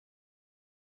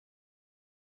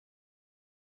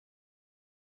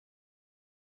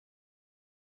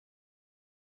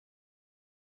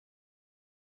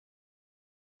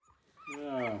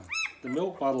Yeah, the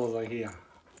milk bottles are here.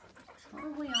 What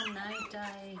are we on now,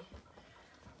 Day?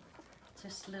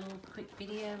 Just a little quick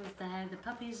video of how the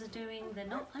puppies are doing. They're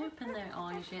not open their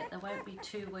eyes yet. They won't be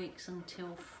 2 weeks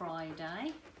until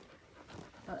Friday.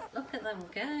 But look at them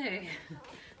go.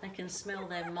 They can smell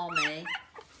their mommy,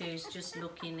 who's just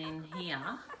looking in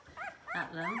here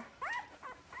at them.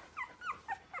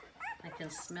 They can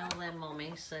smell their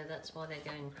mommy, so that's why they're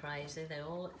going crazy. They're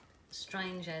all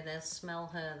strange how they'll smell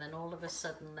her, then all of a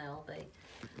sudden they'll be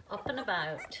up and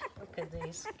about. Look at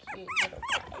this cute little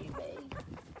baby.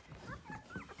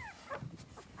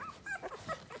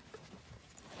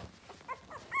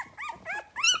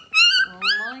 Oh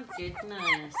my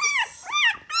goodness.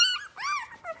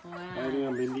 Wow.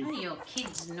 Oh, your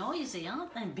kids noisy,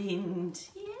 aren't they, Bind?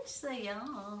 Yes, they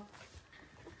are.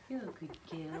 You're a good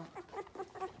girl.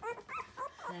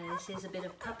 So this is a bit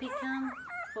of puppy cam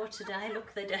for today.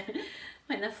 Look, they don't,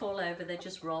 when they fall over, they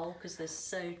just roll because they're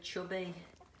so chubby.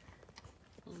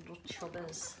 Little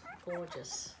chubbers.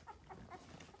 Gorgeous.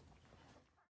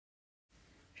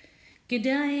 Good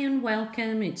day and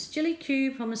welcome. It's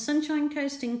Gillykube from the Sunshine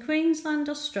Coast in Queensland,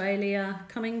 Australia,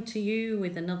 coming to you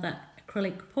with another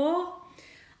acrylic pour.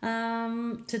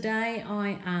 Today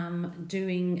I am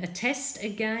doing a test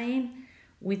again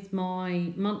with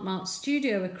my Mont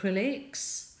Studio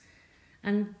acrylics,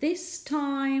 and this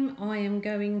time I am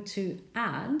going to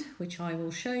add, which I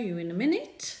will show you in a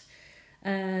minute,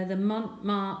 the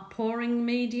Mont pouring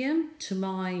medium to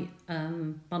my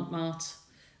Mont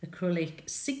acrylic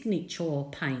signature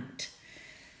paint.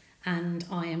 And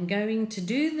I am going to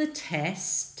do the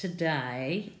test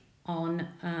today on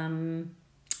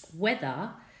whether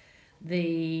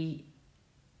the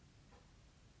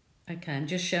I'm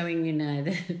just showing you now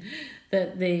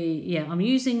that I'm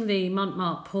using the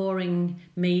Mont pouring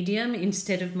medium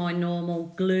instead of my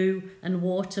normal glue and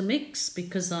water mix,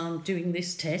 because I'm doing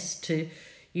this test to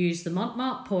use the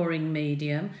Mont pouring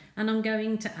medium, and I'm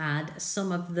going to add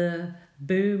some of the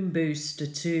boom booster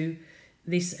to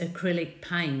this acrylic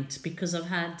paint because I've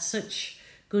had such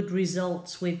good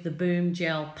results with the boom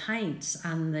gel paints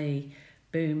and the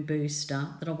boom booster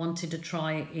that I wanted to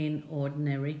try it in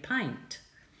ordinary paint.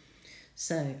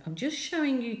 So I'm just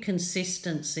showing you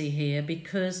consistency here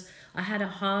because I had a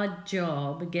hard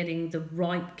job getting the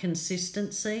right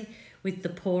consistency with the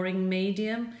pouring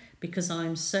medium because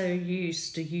I'm so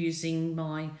used to using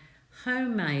my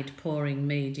homemade pouring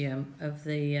medium of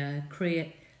the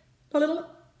clear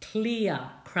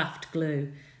craft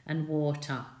glue and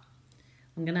water.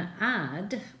 I'm going to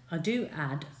add, I do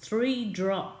add 3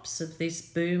 drops of this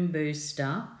boom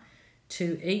booster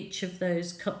to each of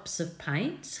those cups of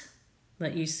paint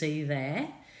that you see there.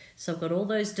 So I've got all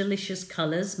those delicious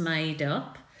colours made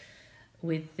up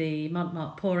with the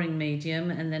Mont pouring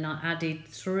medium, and then I added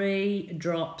 3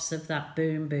 drops of that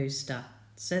boom booster.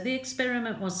 So the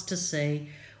experiment was to see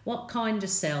what kind of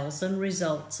cells and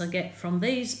results I get from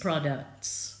these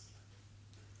products.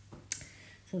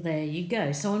 So there you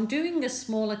go. So I'm doing a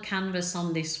smaller canvas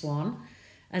on this one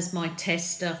as my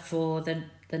tester for the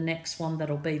next one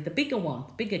that'll be the bigger one,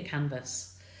 bigger canvas.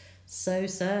 So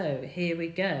here we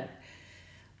go.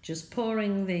 Just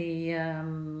pouring the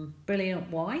brilliant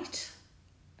white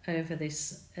over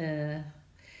this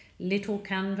little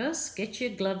canvas. Get your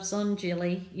gloves on,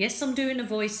 Jilly. Yes, I'm doing a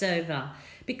voiceover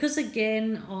because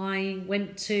again I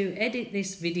went to edit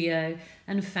this video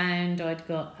and found I'd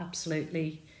got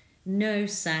absolutely no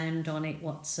sound on it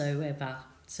whatsoever.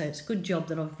 So it's a good job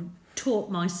that I've taught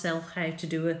myself how to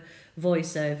do a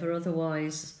voiceover,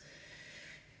 otherwise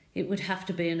it would have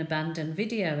to be an abandoned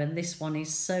video, and this one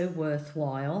is so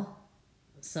worthwhile.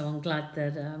 So I'm glad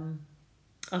that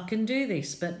I can do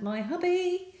this. But my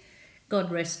hubby,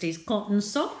 God rest his cotton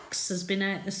socks, has been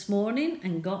out this morning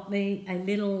and got me a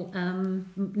little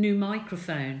new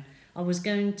microphone. I was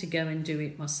going to go and do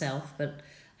it myself, but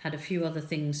had a few other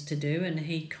things to do, and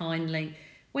he kindly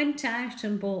went out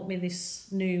and bought me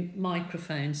this new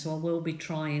microphone. So I will be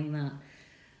trying that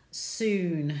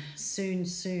soon.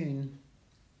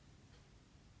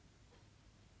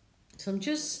 So I'm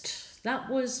just,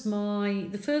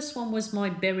 the first one was my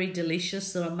Berry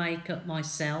Delicious that I make up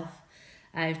myself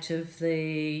out of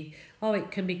the,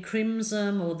 it can be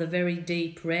crimson or the very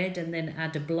deep red, and then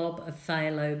add a blob of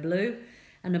phthalo blue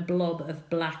and a blob of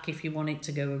black if you want it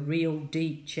to go a real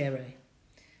deep cherry.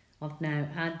 I've now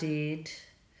added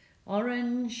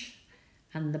orange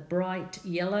and the bright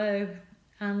yellow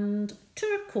and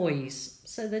turquoise.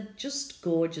 So they're just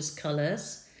gorgeous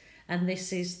colours. And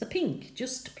this is the pink,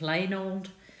 just plain old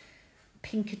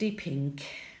pinkety pink.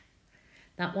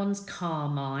 That one's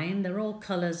carmine. They're all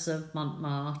colours of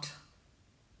Mont.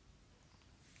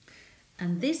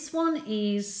 And this one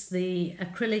is the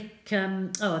acrylic,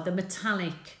 the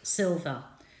metallic silver.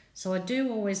 So I do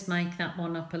always make that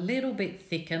one up a little bit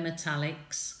thicker,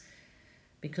 metallics,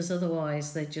 because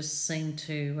otherwise they just seem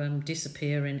to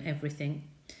disappear in everything.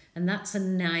 And that's a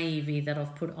navy that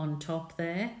I've put on top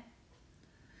there.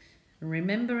 And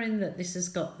remembering that this has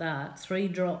got that 3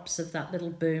 drops of that little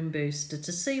boom booster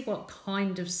to see what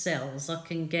kind of cells I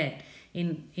can get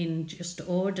in just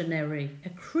ordinary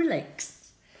acrylics.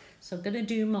 So I'm going to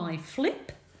do my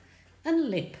flip and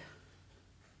lip.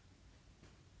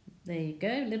 There you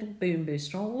go, little boom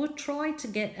booster. I will try to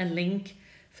get a link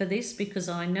for this because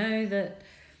I know that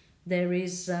there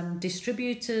is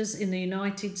distributors in the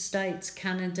United States,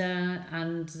 Canada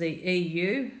and the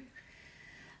EU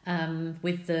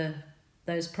with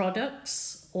those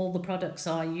products, all the products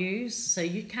I use, so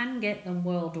you can get them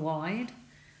worldwide.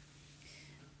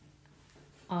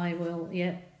 I will,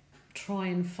 try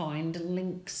and find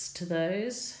links to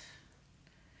those.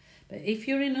 But if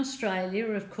you're in Australia,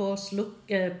 of course, look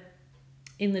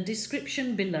in the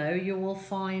description below, you will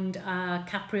find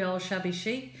Capriole Shabby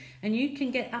Chic, and you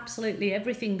can get absolutely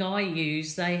everything I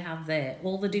use, they have there,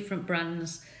 all the different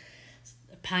brands,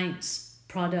 paints,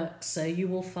 products, so you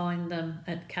will find them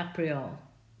at Capriole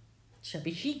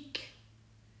Shabby Chic.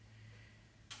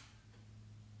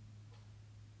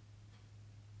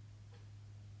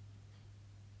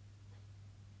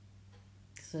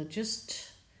 So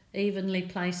just evenly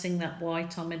placing that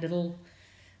white on my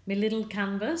little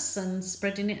canvas and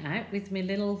spreading it out with my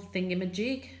little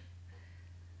thingamajig.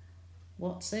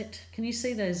 What's it? Can you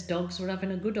see those dogs were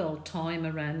having a good old time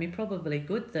around me? Probably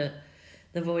good that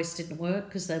the voice didn't work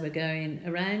because they were going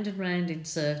around and round in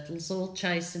circles, all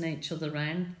chasing each other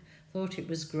around. Thought it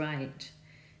was great.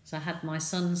 So I had my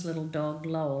son's little dog,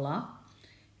 Lola,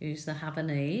 who's the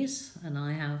Havanese, and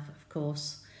I have, of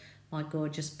course, my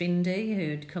gorgeous Bindi,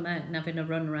 who'd come out and having a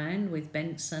run round with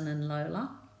Benson and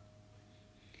Lola.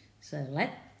 So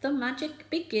let the magic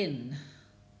begin.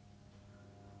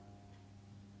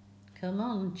 Come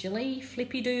on, Jilly,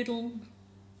 flippy doodle.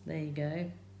 There you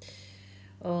go.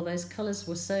 Oh, those colours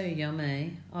were so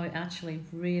yummy. I actually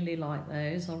really like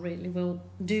those. I really will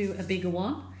do a bigger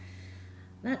one.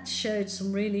 That showed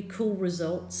some really cool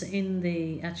results in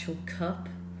the actual cup.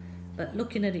 But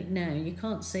looking at it now, you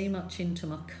can't see much into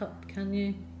my cup, can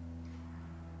you?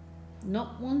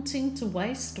 Not wanting to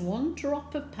waste 1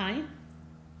 drop of paint.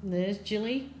 There's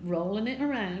Jilly rolling it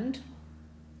around.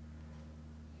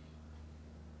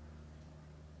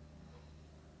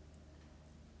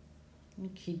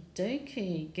 Okie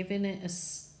dokie, giving it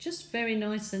just very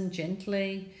nice and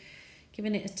gently,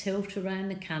 giving it a tilt around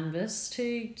the canvas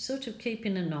to sort of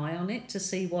keeping an eye on it to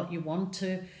see what you want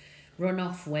to run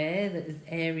off where, the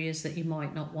areas that you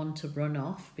might not want to run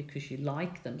off because you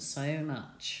like them so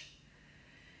much.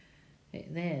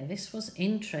 There, this was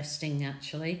interesting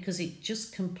actually because it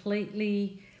just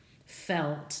completely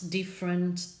felt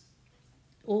different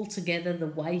altogether. The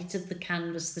weight of the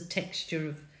canvas, the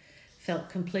texture felt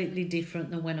completely different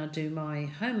than when I do my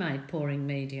homemade pouring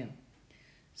medium.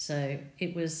 So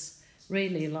it was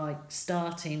really like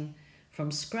starting from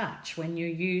scratch when you're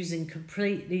using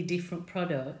completely different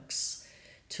products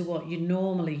to what you're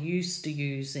normally used to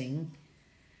using,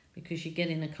 because you get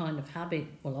in a kind of habit,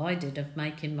 well I did, of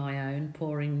making my own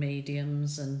pouring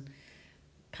mediums and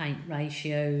paint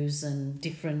ratios and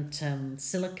different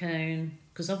silicone,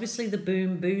 because obviously the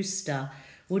boom booster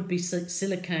would be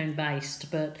silicone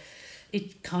based, but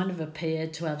it kind of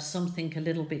appeared to have something a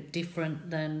little bit different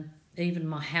than even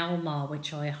my Helmar,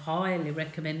 which I highly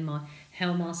recommend, my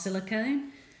Helmar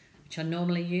silicone, which I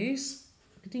normally use.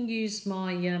 I didn't use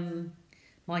my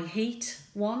my heat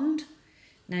wand.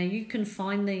 Now you can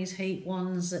find these heat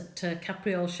wands at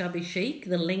Capriole Shabby Chic,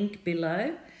 the link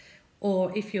below,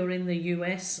 or if you're in the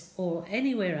US or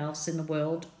anywhere else in the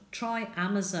world, try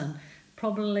Amazon.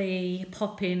 Probably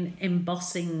pop in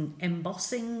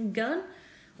embossing gun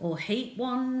or heat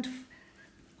wand.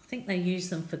 I think they use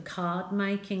them for card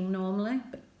making normally,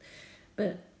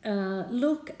 but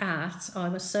look at, I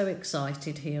was so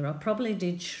excited here, I probably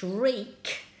did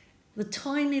shriek. The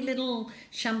tiny little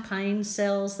champagne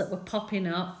cells that were popping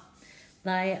up,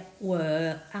 they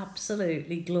were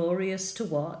absolutely glorious to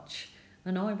watch,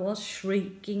 and I was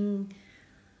shrieking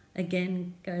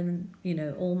again, going, you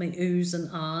know, all my oohs and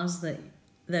ahs. That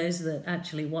those that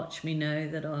actually watch me know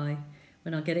that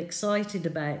when I get excited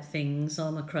about things,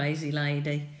 I'm a crazy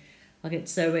lady. I get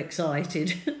so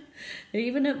excited.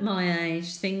 Even at my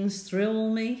age, things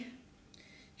thrill me.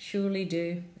 Surely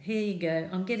do. Here you go.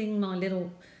 I'm getting my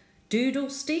little doodle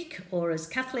stick, or as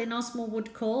Kathleen Osmond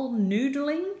would call,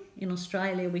 noodling. In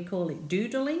Australia, we call it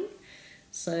doodling.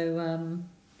 So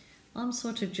I'm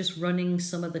sort of just running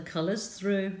some of the colours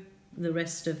through the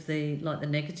rest of the, like the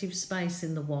negative space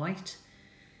in the white.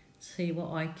 See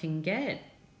what I can get.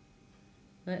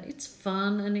 But it's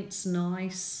fun and it's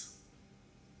nice.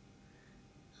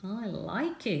 I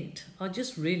like it. I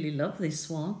just really love this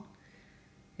one.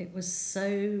 It was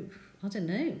so, I don't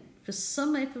know, for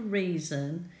some other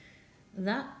reason,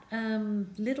 that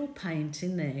little paint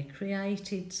in there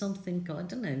created something, I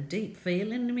don't know, deep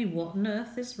feeling. I mean, what on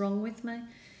earth is wrong with me?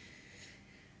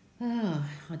 Oh,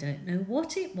 I don't know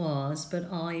what it was,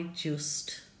 but I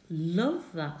just love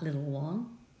that little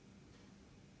one.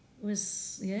 It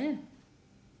was, yeah,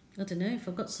 I don't know if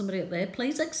I've got somebody up there.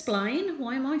 Please explain,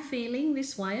 why am I feeling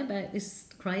this way about this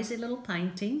crazy little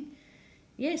painting?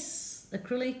 Yes,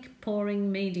 acrylic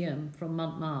pouring medium from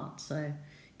Mont. So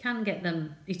can get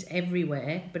them, it's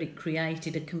everywhere, but it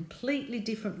created a completely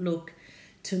different look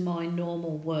to my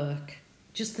normal work.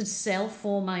 Just the cell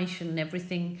formation and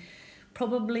everything,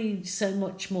 probably so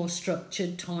much more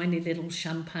structured, tiny little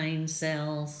champagne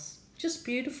cells, just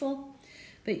beautiful.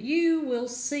 But you will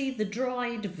see the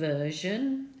dried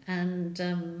version and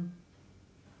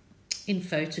in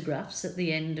photographs at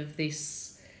the end of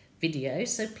this video,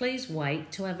 so please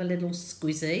wait to have a little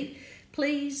squizzy.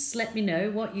 Please let me know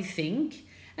what you think,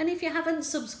 and if you haven't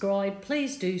subscribed,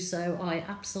 please do so. I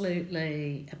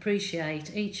absolutely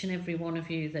appreciate each and every one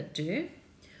of you that do.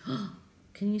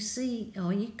 Can you see? Oh,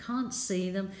 you can't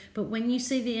see them, but when you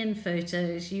see the end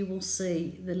photos, you will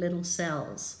see the little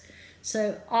cells.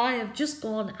 So I have just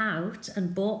gone out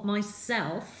and bought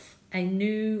myself a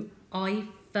new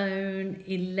iPhone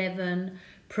 11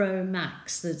 Pro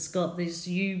Max that's got this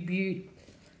U-Butte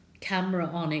camera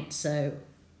on it. So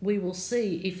we will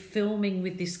see if filming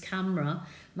with this camera,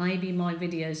 maybe my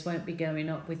videos won't be going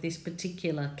up with this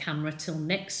particular camera till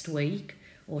next week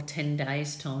or 10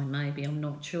 days time, maybe, I'm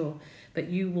not sure. But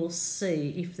you will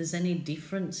see if there's any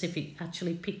difference, if it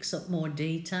actually picks up more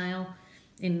detail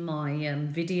in my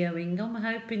videoing. I'm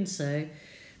hoping so,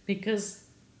 because,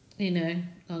 you know,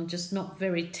 I'm just not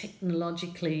very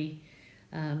technologically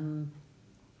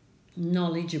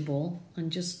knowledgeable,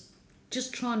 and just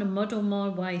trying to muddle my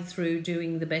way through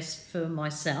doing the best for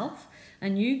myself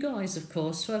and you guys, of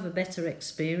course, to have a better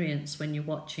experience when you're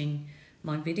watching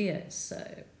my videos.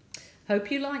 So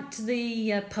hope you liked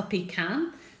the puppy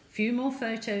cam. A few more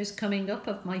photos coming up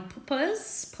of my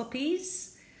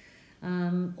puppies.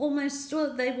 Almost,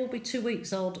 well, they will be 2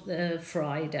 weeks old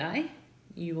Friday.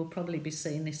 You will probably be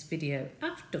seeing this video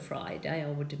after Friday, I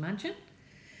would imagine.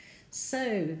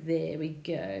 So there we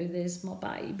go, there's my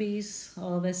babies.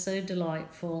 Oh, they're so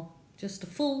delightful. Just a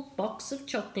full box of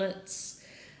chocolates.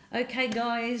 Okay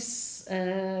guys,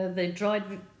 the dried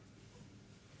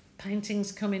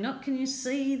paintings coming up. Can you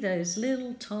see those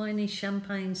little tiny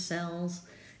champagne cells,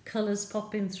 colours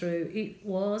popping through? It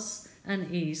was and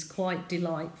is quite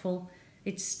delightful.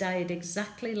 It stayed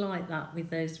exactly like that with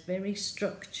those very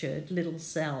structured little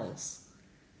cells.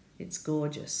 It's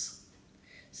gorgeous.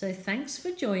 So thanks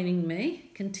for joining me.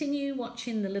 Continue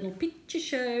watching the little picture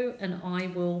show, and I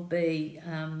will be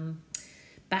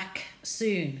back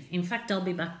soon. In fact, I'll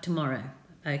be back tomorrow.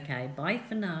 Okay, bye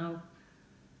for now.